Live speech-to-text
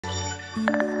All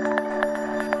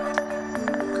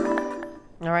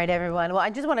right, everyone. Well, I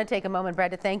just want to take a moment,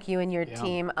 Brad, to thank you and your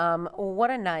team.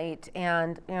 What a night.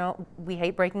 And, you know, we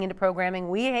hate breaking into programming.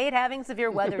 We hate having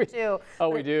severe weather, too. Oh,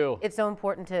 we do. It's so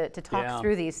important to talk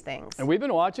through these things. And we've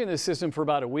been watching this system for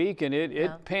about a week, and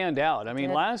it panned out. I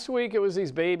mean, last week it was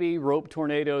these baby rope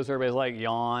tornadoes. Everybody's like,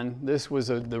 yawn. This was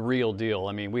the real deal.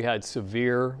 I mean, we had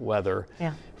severe weather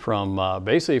from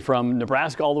basically from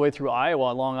Nebraska all the way through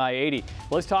Iowa along I-80.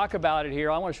 Let's talk about it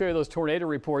here. I want to show you those tornado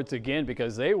reports again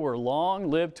because they were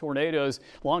long-lived tornadoes,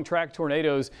 long-track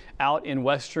tornadoes out in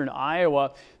western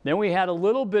Iowa. Then we had a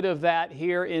little bit of that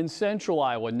here in central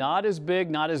Iowa. Not as big,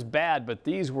 not as bad, but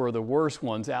these were the worst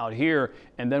ones out here.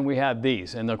 And then we had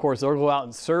these. And of course, they'll go out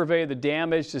and survey the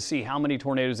damage to see how many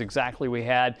tornadoes exactly we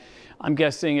had. I'm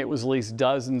guessing it was at least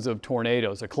dozens of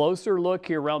tornadoes. A closer look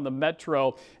here around the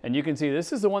metro, and you can see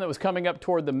this is the one that was coming up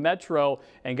toward the metro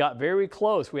and got very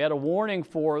close. We had a warning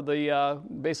for the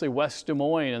basically West Des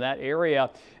Moines in that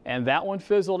area, and that one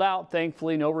fizzled out.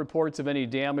 Thankfully, no reports of any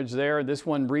damage there. This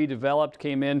one redeveloped,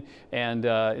 came in, and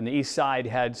in the east side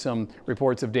had some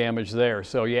reports of damage there.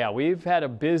 So yeah, we've had a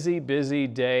busy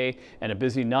day and a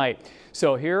busy night.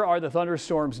 So here are the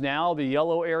thunderstorms now. The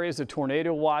yellow areas of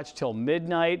tornado watch till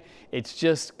midnight. It's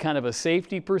just kind of a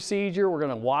safety procedure. We're going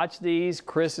to watch these.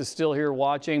 Chris is still here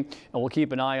watching, and we'll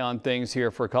keep an eye on things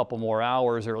here for a couple more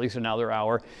hours, or at least another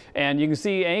hour. And you can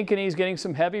see Ankeny's getting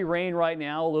some heavy rain right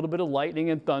now, a little bit of lightning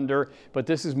and thunder, but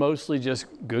this is mostly just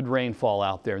good rainfall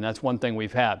out there, and that's one thing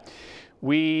we've had.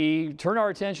 We turn our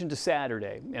attention to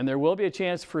Saturday, and there will be a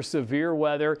chance for severe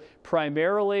weather.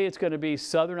 Primarily, it's going to be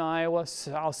southern Iowa,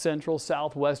 south central,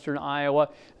 southwestern Iowa.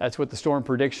 That's what the Storm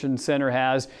Prediction Center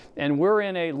has. And we're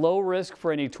in a low risk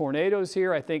for any tornadoes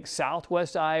here. I think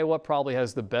southwest Iowa probably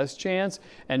has the best chance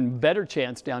and better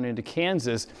chance down into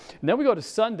Kansas. And then we go to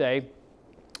Sunday,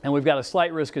 and we've got a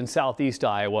slight risk in southeast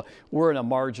Iowa. We're in a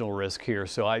marginal risk here,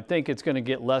 so I think it's going to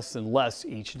get less and less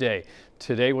each day.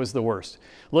 Today was the worst.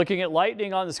 Looking at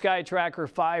lightning on the Sky Tracker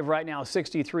 5 right now,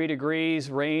 63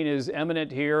 degrees. Rain is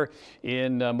imminent here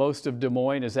in most of Des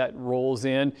Moines as that rolls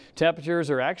in. Temperatures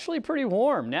are actually pretty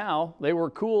warm now. They were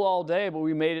cool all day, but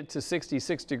we made it to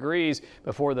 66 degrees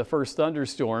before the first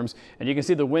thunderstorms. And you can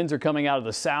see the winds are coming out of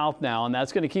the south now, and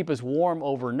that's going to keep us warm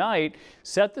overnight.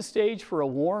 Set the stage for a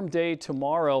warm day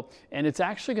tomorrow, and it's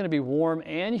actually going to be warm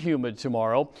and humid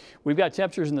tomorrow. We've got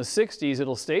temperatures in the 60s.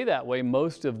 It'll stay that way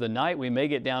most of the night. We may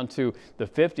get down to the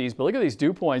 50s, but look at these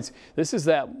dew points. This is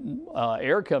that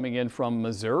air coming in from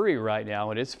Missouri right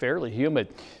now, and it's fairly humid.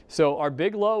 So our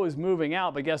big low is moving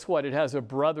out, but guess what? It has a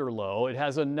brother low. It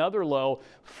has another low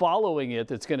following it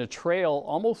that's going to trail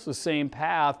almost the same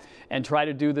path and try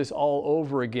to do this all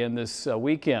over again this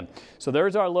weekend. So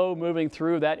there's our low moving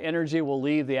through. That energy will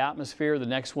leave the atmosphere. The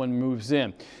next one moves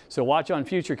in. So watch on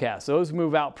Futurecast. Those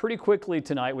move out pretty quickly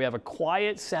tonight. We have a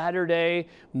quiet Saturday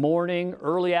morning,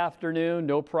 early afternoon,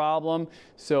 no problem.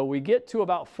 So we get to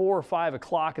about 4 or 5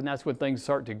 o'clock, and that's when things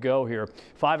start to go here.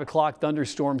 5 o'clock,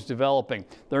 thunderstorms developing.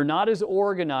 They're not as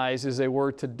organized as they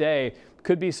were today.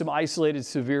 Could be some isolated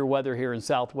severe weather here in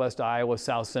southwest Iowa,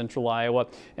 south central Iowa,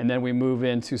 and then we move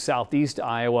into southeast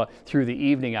Iowa through the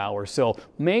evening hours. So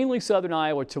mainly southern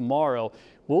Iowa tomorrow.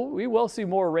 We will see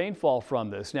more rainfall from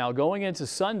this. Now going into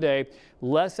Sunday,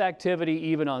 less activity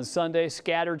even on Sunday,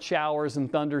 scattered showers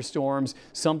and thunderstorms.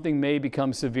 Something may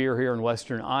become severe here in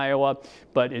western Iowa,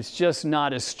 but it's just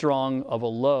not as strong of a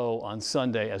low on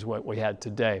Sunday as what we had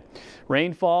today.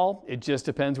 Rainfall, it just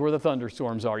depends where the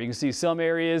thunderstorms are. You can see some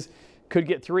areas could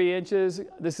get 3 inches.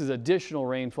 This is additional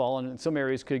rainfall, and some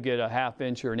areas could get a ½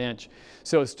 inch or an inch.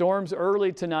 So storms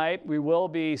early tonight. We will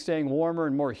be staying warmer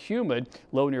and more humid,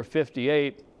 low near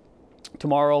 58.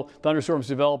 Tomorrow, thunderstorms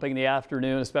developing in the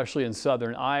afternoon, especially in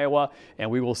southern Iowa, and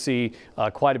we will see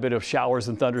quite a bit of showers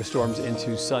and thunderstorms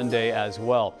into Sunday as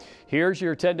well. Here's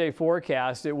your 10-day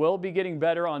forecast. It will be getting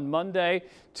better on Monday.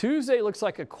 Tuesday looks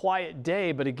like a quiet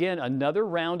day, but again, another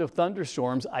round of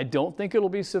thunderstorms. I don't think it'll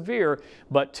be severe,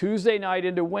 but Tuesday night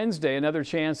into Wednesday, another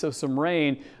chance of some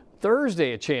rain.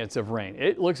 Thursday, a chance of rain.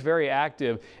 It looks very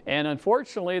active, and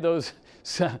unfortunately,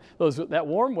 that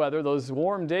warm weather, those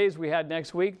warm days we had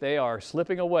next week, they are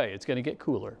slipping away. It's going to get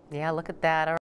cooler. Yeah, look at that.